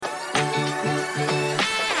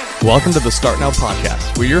Welcome to the Start Now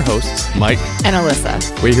podcast. We're your hosts, Mike and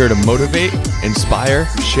Alyssa. We're here to motivate, inspire,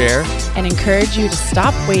 share, and encourage you to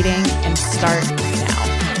stop waiting and start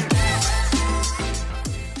now.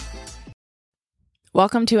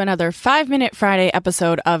 Welcome to another 5-Minute Friday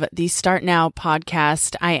episode of the Start Now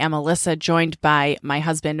podcast. I am Alyssa, joined by my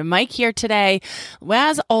husband, Mike, here today.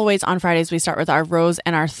 As always, on Fridays, we start with our rose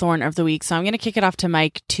and our thorn of the week. So I'm going to kick it off to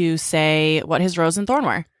Mike to say what his rose and thorn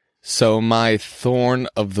were. So my thorn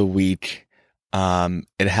of the week,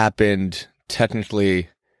 it happened technically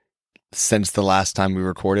since the last time we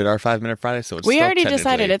recorded our 5-Minute Friday. So we already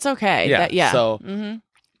decided it's okay. Yeah. So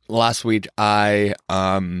last week I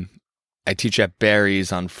teach at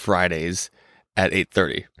Barry's on Fridays at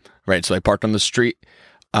 8:30. Right. So I parked on the street.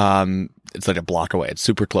 It's like a block away. It's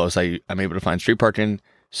super close. I'm able to find street parking,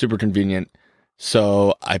 super convenient.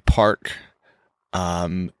 So I park,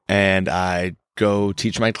 and I go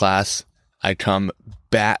teach my class. I come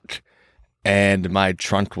back and my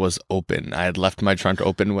trunk was open. I had left my trunk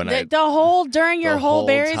open when during your whole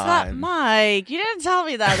Barry's class. Mike, you didn't tell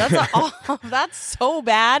me that. That's so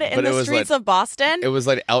bad in the streets of Boston. It was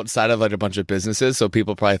like outside of like a bunch of businesses, so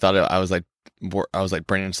people probably thought I was like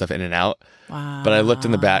bringing stuff in and out. Wow. But I looked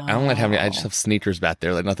in the back. I don't like having. I just have sneakers back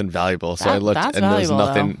there, like nothing valuable. So I looked,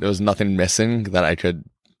 and there was nothing missing that I could.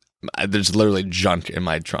 There's literally junk in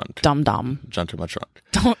my trunk. Junk in my trunk.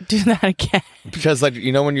 Don't do that again. Because like,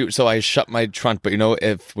 you know, so I shut my trunk, but you know,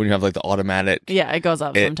 when you have like the automatic. Yeah, it goes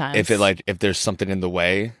up sometimes. If there's something in the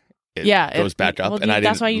way, it goes back up. Well, and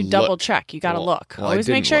that's why you double check. You got to look. Always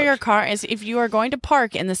make sure your car is, if you are going to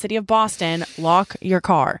park in the city of Boston, lock your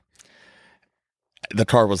car. The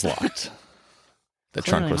car was locked. The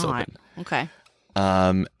trunk was open. Okay.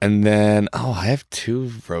 And then, I have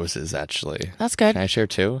 2 roses actually. That's good. Can I share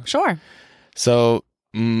 2? Sure. So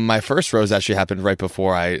my first rose actually happened right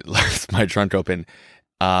before I left my trunk open.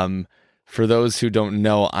 For those who don't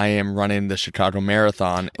know, I am running the Chicago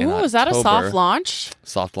Marathon in October. Is that a soft launch?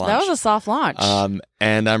 Soft launch. That was a soft launch.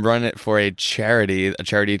 And I'm running it for a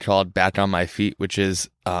charity called Back on My Feet, which is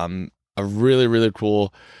a really, really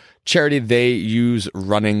cool charity. They use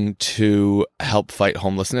running to help fight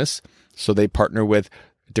homelessness. So they partner with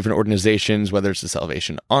different organizations, whether it's the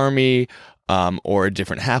Salvation Army or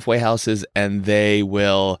different halfway houses, and they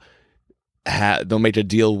will they'll make a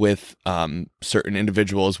deal with certain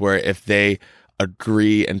individuals where if they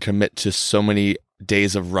agree and commit to so many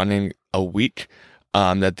days of running a week,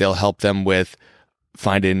 that they'll help them with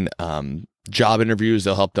finding job interviews.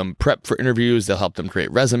 They'll help them prep for interviews. They'll help them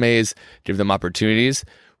create resumes, give them opportunities,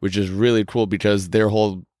 which is really cool because their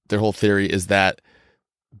whole theory is that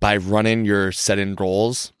by running, you're setting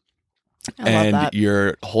goals and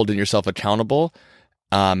you're holding yourself accountable.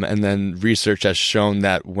 And then research has shown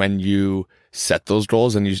that when you set those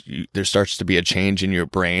goals and there starts to be a change in your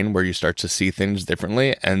brain where you start to see things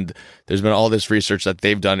differently. And there's been all this research that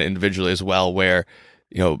they've done individually as well, where,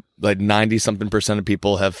 like 90-something% of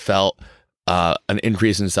people have felt an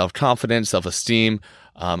increase in self-confidence, self-esteem.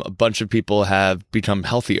 A bunch of people have become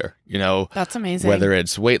healthier, That's amazing. Whether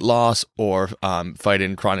it's weight loss or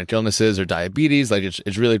fighting chronic illnesses or diabetes, like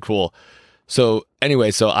it's really cool. So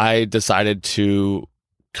anyway, I decided to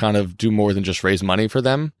kind of do more than just raise money for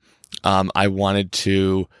them. I wanted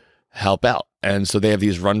to help out. And so they have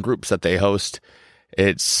these run groups that they host.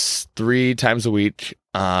 It's 3 times a week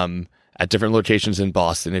at different locations in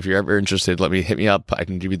Boston. If you're ever interested, hit me up. I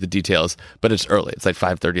can give you the details, but it's early. It's like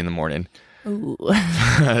 5:30 in the morning. Ooh.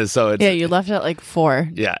 So you left at like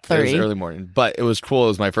 4:30. Yeah, it was early morning, but it was cool. It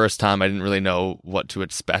was my first time. I didn't really know what to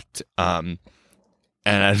expect. And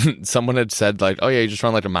someone had said like, "Oh yeah, you just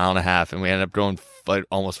run like a mile and a half," and we ended up going like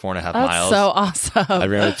almost 4.5 miles. That's so awesome. I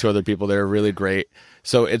ran with 2 other people. They were really great.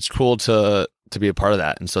 So it's cool to be a part of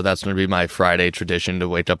that. And so that's going to be my Friday tradition, to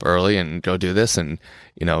wake up early and go do this. And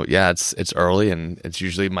it's early, and it's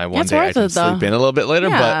usually my one day I can sleep in a little bit later.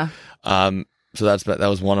 Yeah. But so that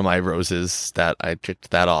was one of my roses that I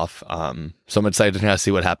kicked that off. So I'm excited to kind of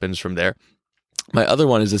see what happens from there. My other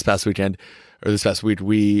one is this past week,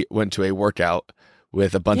 we went to a workout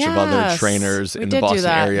with a bunch of other trainers in the Boston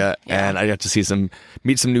area. Yeah. And I got to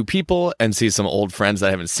meet some new people and see some old friends that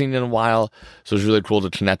I haven't seen in a while. So it was really cool to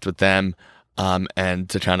connect with them, and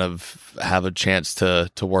to kind of have a chance to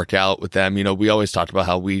work out with them. We always talked about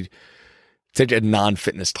how we take a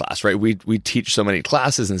non-fitness class, right? We teach so many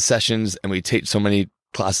classes and sessions, and we take so many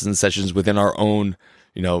classes and sessions within our own,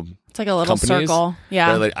 it's like a little companies. Circle.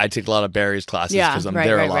 Yeah. Like I take a lot of Barry's classes because I'm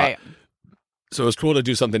there a lot. Right. So it was cool to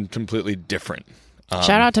do something completely different.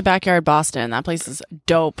 Shout out to Backyard Boston. That place is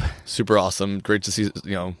dope. Super awesome. Great to see,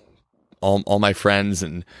 all my friends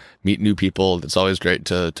and meet new people. It's always great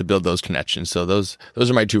to build those connections. So those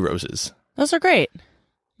are my 2 roses. Those are great.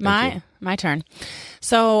 My turn.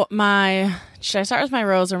 So should I start with my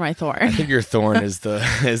rose or my thorn? I think your thorn is the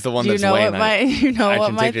one that's laying. You know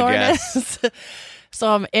what my thorn is?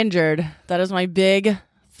 So I'm injured. That is my big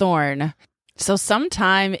thorn. So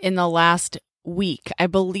sometime in the last week, I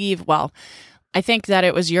think that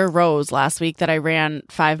it was your rose last week that I ran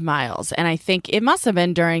 5 miles. And I think it must have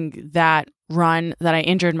been during that run that I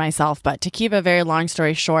injured myself. But to keep a very long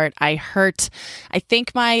story short, I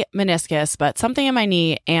think my meniscus, but something in my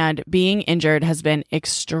knee, and being injured has been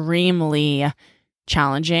extremely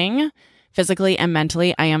challenging physically and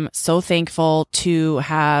mentally. I am so thankful to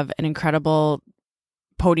have an incredible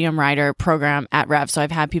podium rider program at Rev. So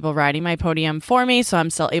I've had people riding my podium for me, so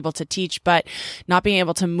I'm still able to teach, but not being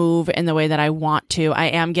able to move in the way that I want to. I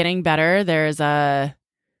am getting better. There's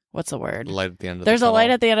what's the word? Light at the end of There's the tunnel. a light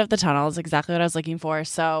at the end of the tunnel. Is exactly what I was looking for.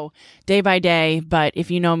 So day by day, but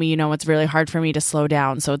if you know me, you know it's really hard for me to slow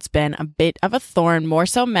down. So it's been a bit of a thorn, more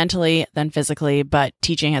so mentally than physically, but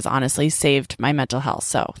teaching has honestly saved my mental health.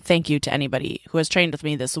 So thank you to anybody who has trained with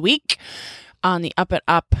me this week. On the up and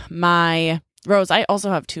up, my rose. I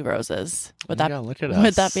also have 2 roses. Would that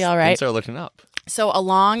be all right? Things are looking up. So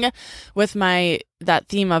along with that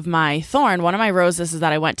theme of my thorn, one of my roses is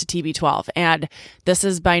that I went to TB12, and this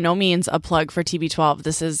is by no means a plug for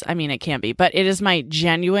TB12. It can be, but it is my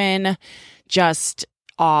genuine just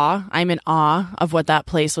awe. I'm in awe of what that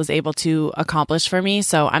place was able to accomplish for me.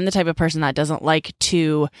 So I'm the type of person that doesn't like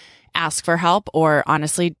to ask for help or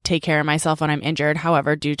honestly take care of myself when I'm injured.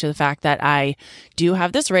 However, due to the fact that I do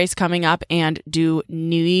have this race coming up and do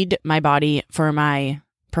need my body for my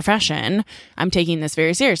profession, I'm taking this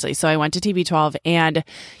very seriously. So I went to TB12 and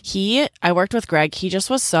I worked with Greg. He just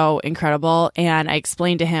was so incredible. And I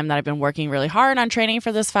explained to him that I've been working really hard on training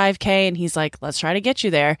for this 5K. And he's like, let's try to get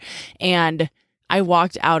you there. And I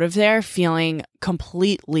walked out of there feeling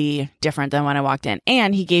completely different than when I walked in.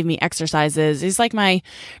 And he gave me exercises. He's like my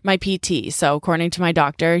PT. So according to my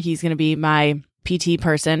doctor, he's going to be my PT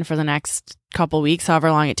person for the next couple weeks,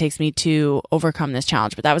 however long it takes me to overcome this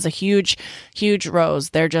challenge. But that was a huge, huge rose.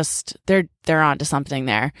 They're on to something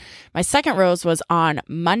there. My second rose was on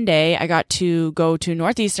Monday. I got to go to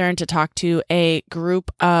Northeastern to talk to a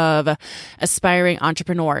group of aspiring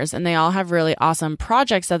entrepreneurs, and they all have really awesome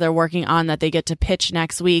projects that they're working on that they get to pitch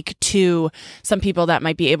next week to some people that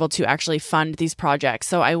might be able to actually fund these projects.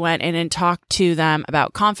 So I went in and talked to them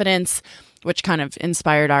about confidence, which kind of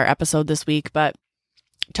inspired our episode this week, but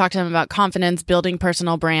talked to them about confidence, building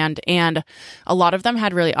personal brand, and a lot of them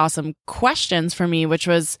had really awesome questions for me, which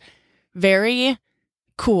was very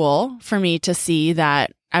cool for me to see.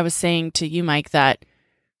 That I was saying to you, Mike, that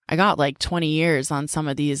I got like 20 years on some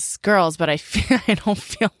of these girls, but I don't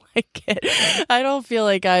feel like it. I don't feel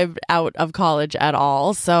like I'm out of college at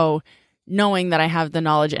all. So knowing that I have the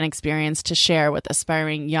knowledge and experience to share with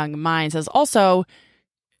aspiring young minds has also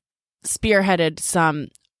spearheaded some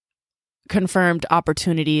confirmed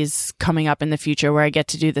opportunities coming up in the future where I get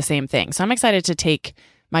to do the same thing. So I'm excited to take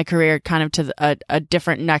my career kind of to a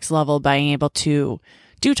different next level by being able to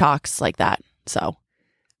do talks like that. So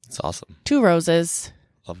it's awesome. 2 roses.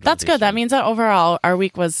 That's good. That means that overall our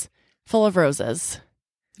week was full of roses.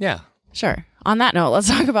 Yeah. Sure. On that note, let's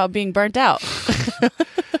talk about being burnt out.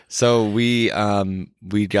 So we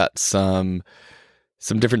got some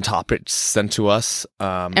different topics sent to us.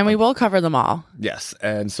 And we will cover them all. Yes.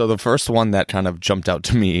 And so the first one that kind of jumped out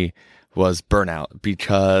to me was burnout,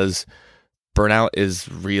 because burnout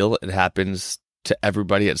is real. It happens to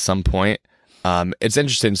everybody at some point. It's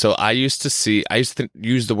interesting. So I used to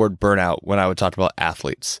use the word burnout when I would talk about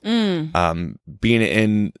athletes. Being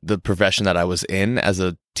in the profession that I was in as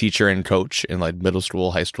a teacher and coach in like middle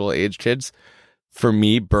school, high school age kids, for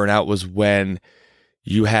me, burnout was when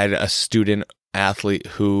you had a student athlete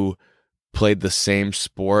who played the same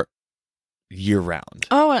sport year round.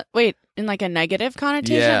 Oh, wait, in like a negative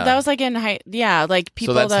connotation? Yeah. That was like in high, yeah, like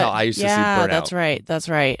people so that's how I used to see burnout. That's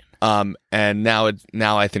right. And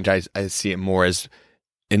now I think I see it more as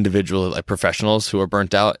individual, like professionals who are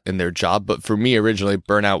burnt out in their job. But for me, originally,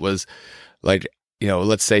 burnout was like,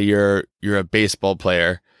 let's say you're a baseball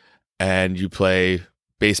player and you play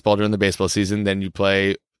baseball during the baseball season, then you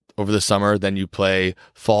play over the summer, then you play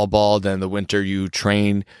fall ball, then in the winter you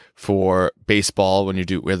train for baseball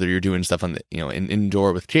whether you're doing stuff on the, in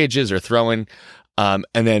indoor with cages or throwing, and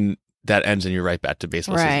then that ends and you're right back to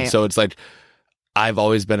baseball season. So it's like, I've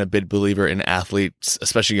always been a big believer in athletes,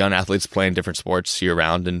 especially young athletes playing different sports year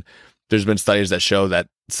round. And there's been studies that show that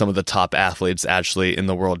some of the top athletes actually in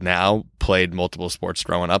the world now played multiple sports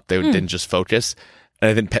growing up. They didn't just focus.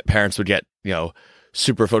 And I think parents would get,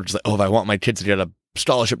 super focused, like, oh, if I want my kids to get a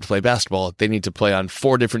scholarship to play basketball, they need to play on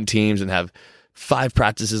 4 different teams and have 5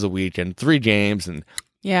 practices a week and 3 games. And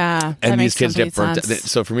these kids get burnt out.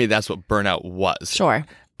 So for me, that's what burnout was. Sure.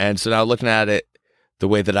 And so now looking at it, the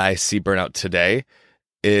way that I see burnout today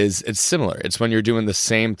is it's similar. It's when you're doing the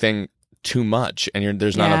same thing too much and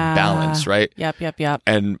there's not a balance, right? Yep.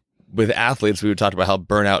 And with athletes, we would talk about how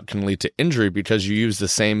burnout can lead to injury because you use the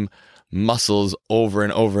same muscles over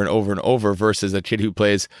and over and over and over versus a kid who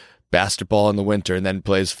plays basketball in the winter and then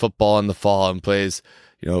plays football in the fall and plays,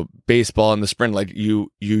 baseball in the spring. Like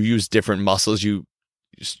you use different muscles,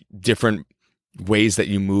 different ways that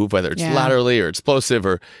you move, whether it's laterally or explosive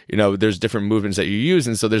or, there's different movements that you use.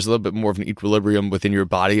 And so there's a little bit more of an equilibrium within your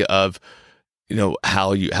body of,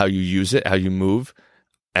 how you use it, how you move.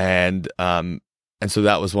 And so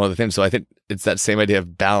that was one of the things. So I think it's that same idea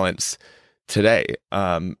of balance today.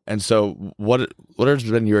 And so what has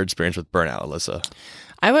been your experience with burnout, Alyssa?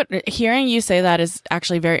 Hearing you say that is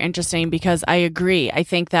actually very interesting because I agree. I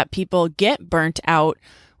think that people get burnt out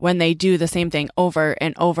when they do the same thing over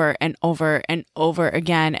and over and over and over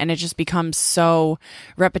again. And it just becomes so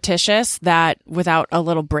repetitious that without a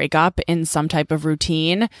little breakup in some type of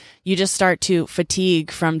routine, you just start to fatigue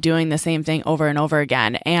from doing the same thing over and over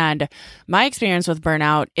again. And my experience with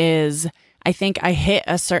burnout is I think I hit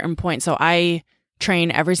a certain point. So I train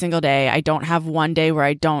every single day. I don't have one day where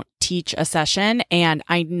I don't teach a session. And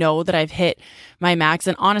I know that I've hit my max.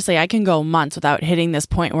 And honestly, I can go months without hitting this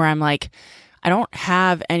point where I'm like, I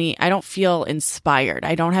don't feel inspired.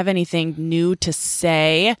 I don't have anything new to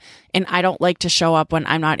say. And I don't like to show up when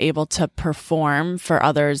I'm not able to perform for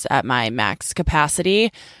others at my max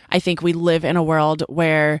capacity. I think we live in a world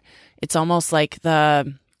where it's almost like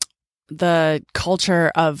the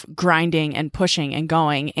culture of grinding and pushing and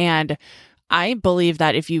going. And I believe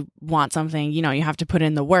that if you want something, you have to put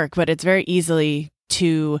in the work, but it's very easily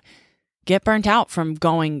to get burnt out from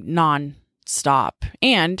going non-stop.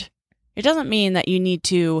 And it doesn't mean that you need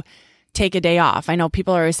to take a day off. I know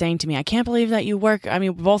people are always saying to me, I can't believe that you work. I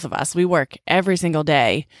mean, both of us, we work every single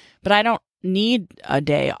day, but I don't need a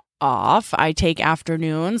day off. I take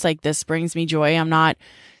afternoons. Like this brings me joy.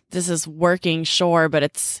 This is working, sure, but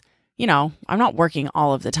it's, I'm not working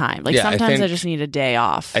all of the time. Like sometimes I just need a day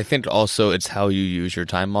off. I think also it's how you use your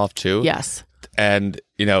time off too. Yes. And,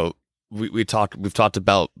 we've talked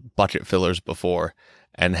about budget fillers before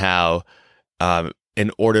and how, in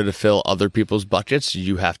order to fill other people's buckets,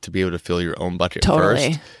 you have to be able to fill your own bucket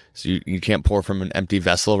first. So you can't pour from an empty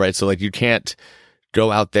vessel, right? So like you can't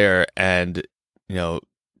go out there and,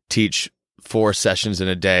 teach 4 sessions in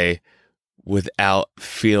a day without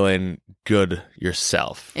feeling good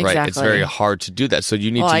yourself, right? Exactly. It's very hard to do that. So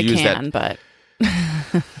you need to use that. But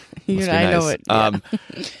I know it. Yeah.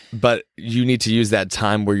 But you need to use that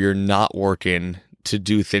time where you're not working to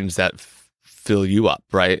do things that fill you up,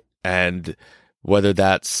 right? And whether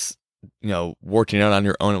that's, working out on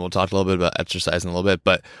your own, and we'll talk a little bit about exercise in a little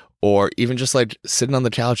bit, or even just like sitting on the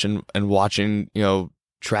couch and watching,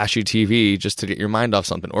 trashy TV just to get your mind off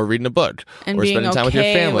something, or reading a book, and or spending time with your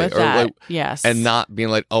family, yes, and not being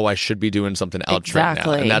like, oh, I should be doing something else right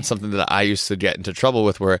now. And that's something that I used to get into trouble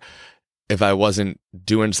with, where if I wasn't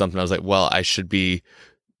doing something, I was like, well, I should be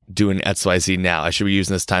doing XYZ now. I should be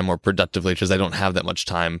using this time more productively because I don't have that much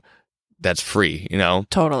time that's free,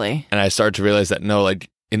 Totally. And I started to realize that no,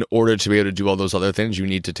 like in order to be able to do all those other things, you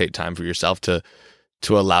need to take time for yourself to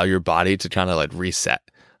allow your body to kind of like reset.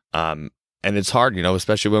 And it's hard,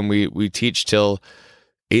 especially when we teach till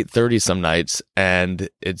 8:30 some nights, and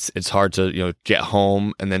it's hard to, get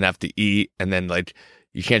home and then have to eat, and then like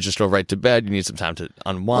you can't just go right to bed. You need some time to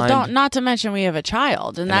unwind. Well, not to mention we have a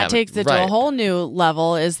child, and that takes it to a whole new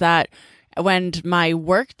level, is that when my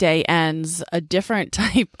work day ends, a different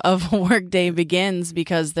type of work day begins,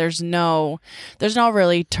 because there's no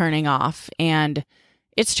really turning off, and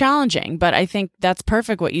it's challenging. But I think that's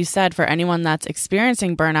perfect what you said for anyone that's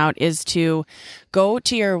experiencing burnout, is to go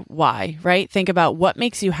to your why, right? Think about what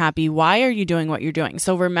makes you happy. Why are you doing what you're doing?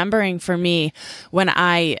 So remembering, for me, when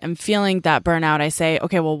I am feeling that burnout, I say,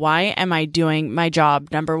 okay, well, why am I doing my job?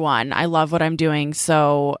 Number 1, I love what I'm doing,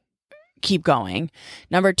 so keep going.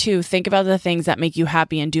 Number 2, think about the things that make you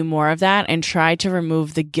happy and do more of that, and try to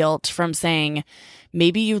remove the guilt from saying,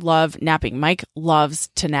 maybe you love napping. Mike loves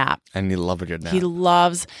to nap. And he loves a good nap. He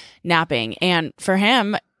loves napping. And for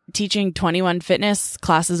him, teaching 21 fitness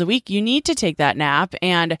classes a week, you need to take that nap.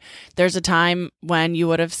 And there's a time when you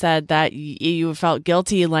would have said that you felt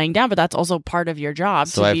guilty laying down, but that's also part of your job,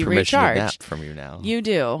 so to I be have permission recharged. To nap from you now. You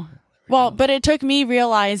do. Well, but it took me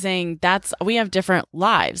realizing we have different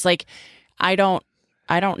lives. Like I don't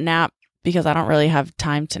nap because I don't really have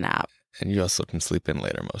time to nap. And you also can sleep in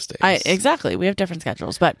later most days. Exactly. We have different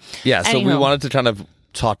schedules, but yeah. So anywho. we wanted to kind of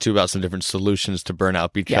talk to you about some different solutions to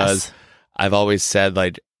burnout, because I've always said,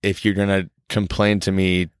 like, if you're gonna complain to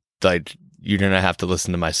me, like, you're gonna have to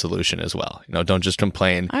listen to my solution as well. Don't just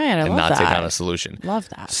complain and not take on a solution. Love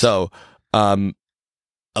that. So,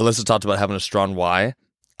 Alyssa talked about having a strong why,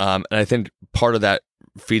 and I think part of that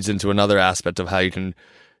feeds into another aspect of how you can,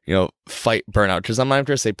 fight burnout. Because I'm not going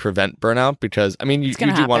to say prevent burnout, because I mean you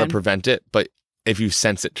do want to prevent it, but if you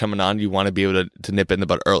sense it coming on, you want to be able to nip it in the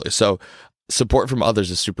bud early. So support from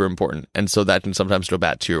others is super important, and so that can sometimes go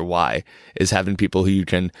back to your why, is having people who you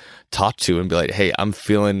can talk to and be like, hey, I'm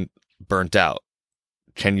feeling burnt out.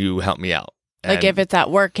 Can you help me out? Like if it's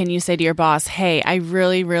at work, can you say to your boss, hey, I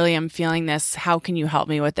really, really am feeling this. How can you help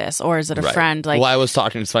me with this? Or is it a friend? Like, well, it's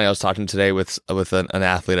funny. I was talking today with an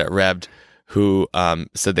athlete at Rev'd who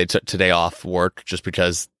said they took today off work just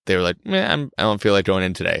because they were like, I don't feel like going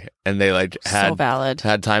in today. And they so valid.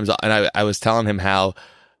 Had times. And I was telling him how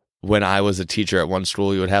when I was a teacher at one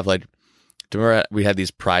school, you would have remember we had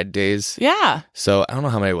these Pride days? Yeah. So I don't know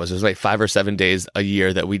how many it was. It was like 5 or 7 days a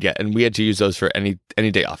year that we get, and we had to use those for any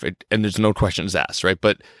day off. And there's no questions asked, right?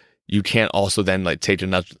 But you can't also then take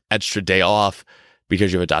an extra day off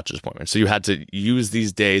because you have a doctor's appointment. So you had to use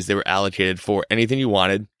these days. They were allocated for anything you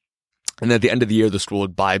wanted. And at the end of the year, the school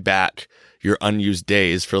would buy back your unused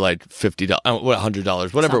days for $50,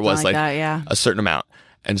 $100, whatever it was, that, a certain amount.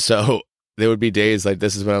 And so there would be days like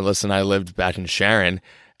this is when Alyssa and I lived back in Sharon,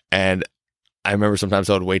 and I remember sometimes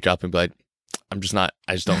I would wake up and be like, I just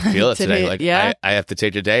don't feel it today. I have to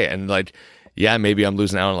take a day. And maybe I'm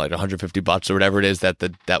losing out on $150 or whatever it is that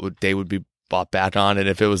day would be bought back on. And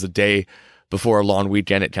if it was a day before a long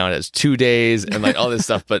weekend, it counted as 2 days and all this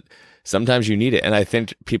stuff. But sometimes you need it. And I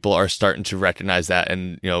think people are starting to recognize that.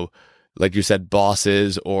 And, like you said,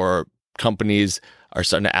 bosses or companies are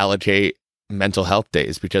starting to allocate mental health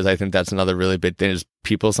days, because I think that's another really big thing, is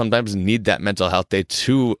people sometimes need that mental health day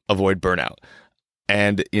to avoid burnout.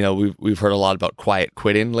 And we've heard a lot about quiet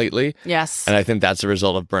quitting lately. Yes. And I think that's a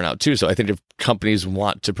result of burnout too. So I think if companies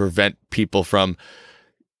want to prevent people from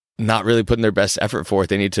not really putting their best effort forth,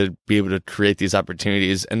 they need to be able to create these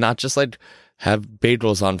opportunities and not just have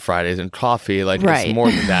bagels on Fridays and coffee. Right. It's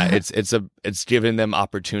more than that. It's giving them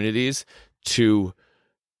opportunities to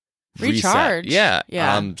recharge. Yeah.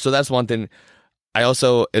 So that's one thing. I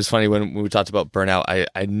also, it's funny, when we talked about burnout,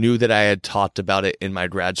 I knew that I had talked about it in my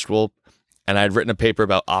grad school, and I had written a paper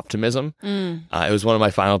about optimism. It was one of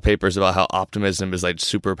my final papers about how optimism is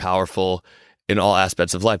super powerful in all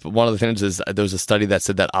aspects of life. But one of the things is there was a study that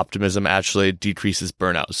said that optimism actually decreases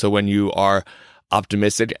burnout. So when you are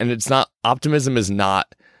optimistic, and optimism is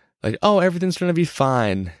not oh, everything's going to be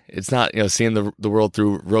fine. It's not, seeing the world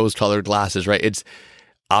through rose-colored glasses, right? It's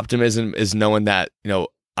optimism is knowing that,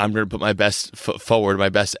 I'm going to put my best foot forward, my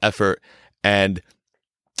best effort, and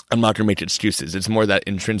I'm not going to make excuses. It's more that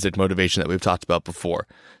intrinsic motivation that we've talked about before.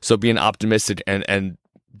 So being optimistic and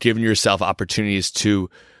giving yourself opportunities to,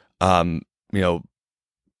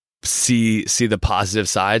 see the positive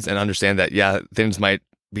sides and understand that, things might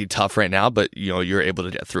be tough right now, but you're able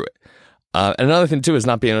to get through it. And another thing too is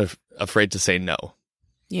not being afraid to say no.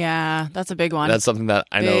 Yeah, that's a big one. That's something that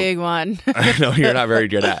I know. Big one. I know you're not very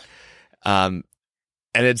good at.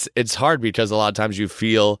 And it's hard because a lot of times you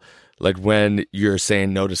feel like when you're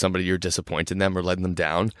saying no to somebody, you're disappointing them or letting them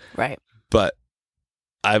down. Right. But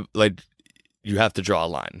you have to draw a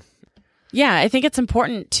line. Yeah, I think it's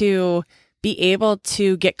important to be able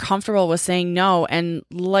to get comfortable with saying no. And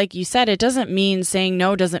like you said, it doesn't mean saying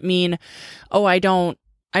no doesn't mean, oh, I don't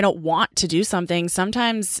want to do something.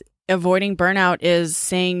 Sometimes avoiding burnout is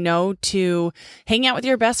saying no to hanging out with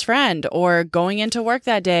your best friend, or going into work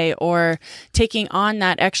that day, or taking on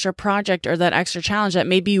that extra project or that extra challenge that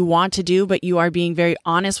maybe you want to do, but you are being very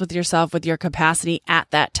honest with yourself with your capacity at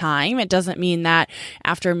that time. It doesn't mean that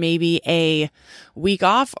after maybe a week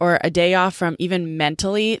off or a day off from even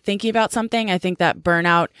mentally thinking about something. I think that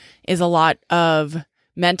burnout is a lot of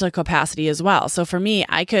mental capacity as well. So for me,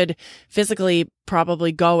 I could physically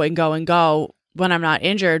probably go and go and go when I'm not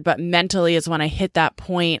injured, but mentally is when I hit that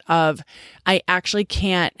point of I actually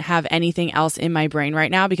can't have anything else in my brain right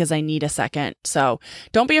now because I need a second. So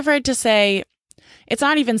don't be afraid to say, it's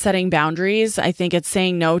not even setting boundaries. I think it's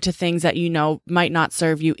saying no to things that might not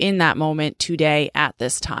serve you in that moment today at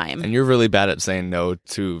this time. And you're really bad at saying no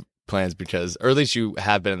to plans because, or at least you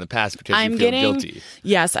have been in the past, because you feel guilty.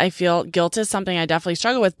 Yes, I feel guilt is something I definitely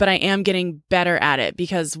struggle with, but I am getting better at it,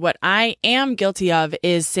 because what I am guilty of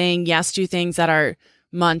is saying yes to things that are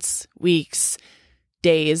months, weeks,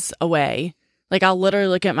 days away Like I'll literally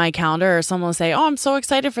look at my calendar or someone will say, oh, I'm so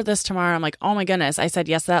excited for this tomorrow. I'm like, oh my goodness. I said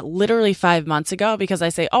yes to that literally 5 months ago because I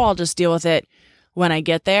say, oh, I'll just deal with it when I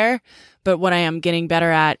get there. But what I am getting better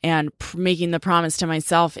at and making the promise to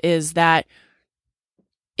myself is that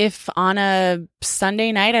if on a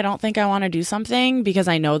Sunday night I don't think I want to do something because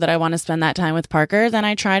I know that I want to spend that time with Parker, then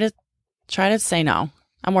I try to say no.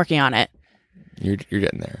 I'm working on it. You're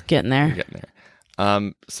getting there. You're getting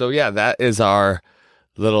there. So yeah, that is our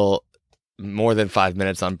little more than 5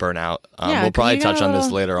 minutes on burnout. We'll probably touch on this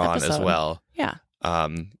later on as well. Yeah.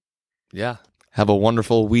 Yeah. Have a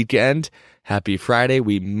wonderful weekend. Happy Friday.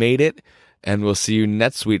 We made it. And we'll see you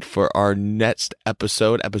next week for our next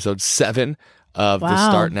episode 7 of the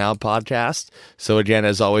Start Now podcast. So again,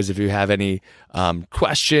 as always, if you have any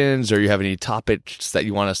questions or you have any topics that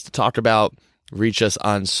you want us to talk about, reach us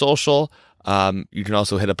on social. You can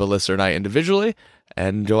also hit up Alyssa and I individually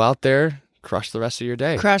and go out there, crush the rest of your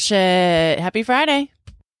day. Crush it. Happy Friday.